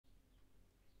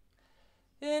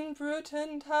In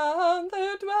Bruton Town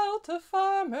there dwelt a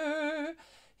farmer.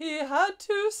 He had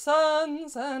 2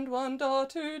 sons and 1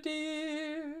 daughter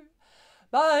dear.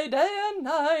 By day and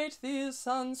night these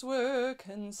sons were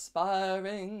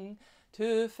conspiring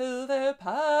to fill their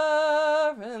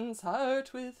parents'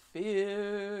 heart with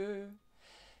fear.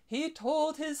 He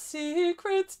told his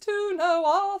secrets to no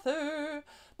other,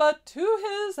 but to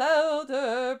his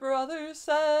elder brother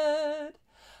said,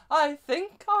 I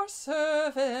think our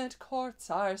servant courts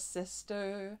our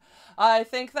sister. I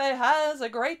think they has a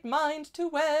great mind to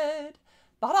wed,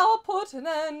 but I'll put an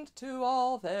end to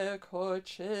all their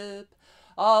courtship.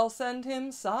 I'll send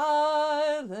him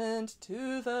silent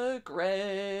to the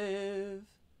grave.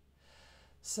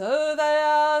 So they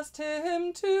asked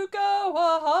him to go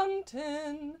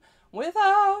a-hunting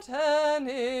without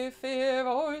any fear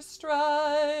or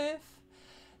strife.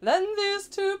 Then these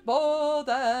 2 bold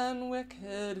and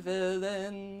wicked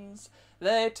villains,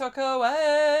 they took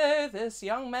away this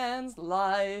young man's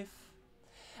life.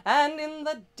 And in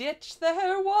the ditch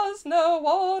there was no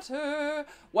water,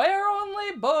 where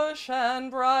only bush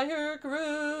and briar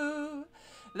grew.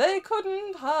 They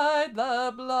couldn't hide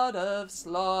the blood of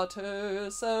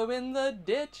slaughter, so in the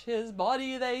ditch his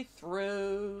body they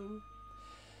threw.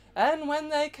 And when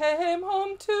they came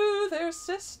home to their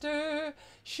sister,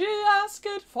 she asked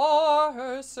for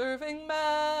her serving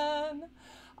man.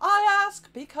 I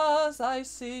ask because I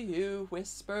see you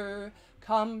whisper,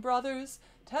 come brothers,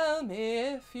 tell me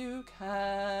if you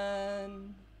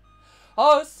can.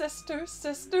 Oh, sister,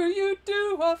 sister, you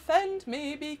do offend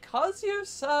me, because you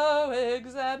so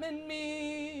examine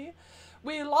me.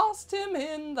 We lost him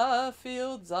in the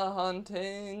fields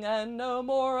a-hunting, and no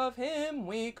more of him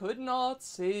we could not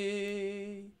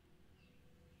see.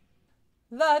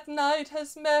 That night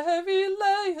as Mary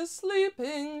lay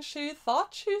a-sleeping, she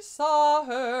thought she saw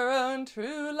her own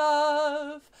true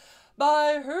love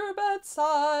by her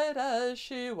bedside as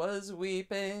she was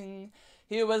weeping.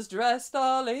 He was dressed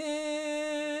all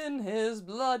in his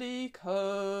bloody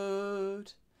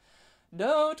coat.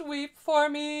 Don't weep for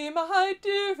me, my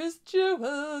dearest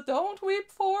jewel, don't weep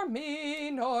for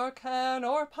me, nor care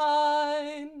nor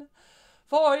pine,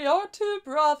 for your 2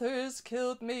 brothers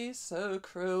killed me so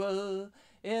cruel,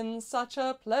 in such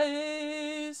a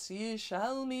place ye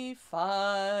shall me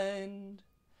find.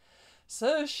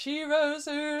 So she rose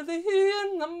early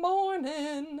in the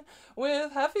morning,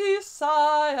 with heavy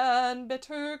sigh and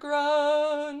bitter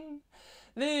groan.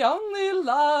 The only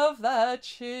love that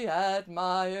she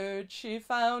admired, she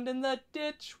found in the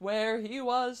ditch where he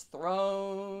was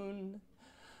thrown.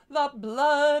 The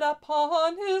blood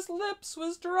upon his lips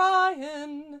was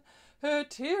drying, her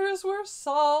tears were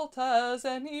salt as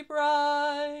any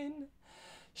brine.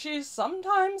 She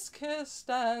sometimes kissed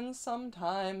and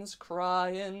sometimes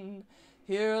crying,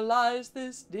 here lies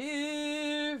this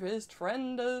dearest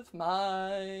friend of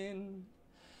mine.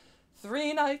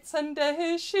 3 nights and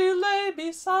days she lay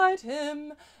beside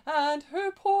him, and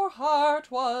her poor heart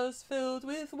was filled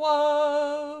with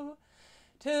woe,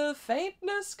 till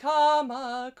faintness come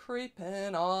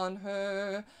a-creeping on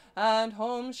her, and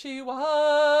home she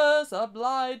was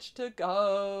obliged to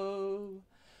go.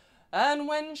 And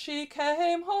when she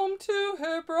came home to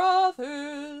her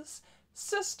brothers,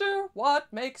 sister,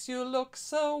 what makes you look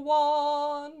so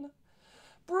wan?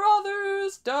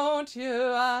 Brothers, don't you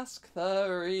ask the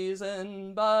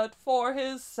reason, but for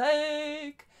his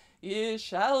sake ye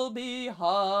shall be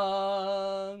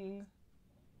hung.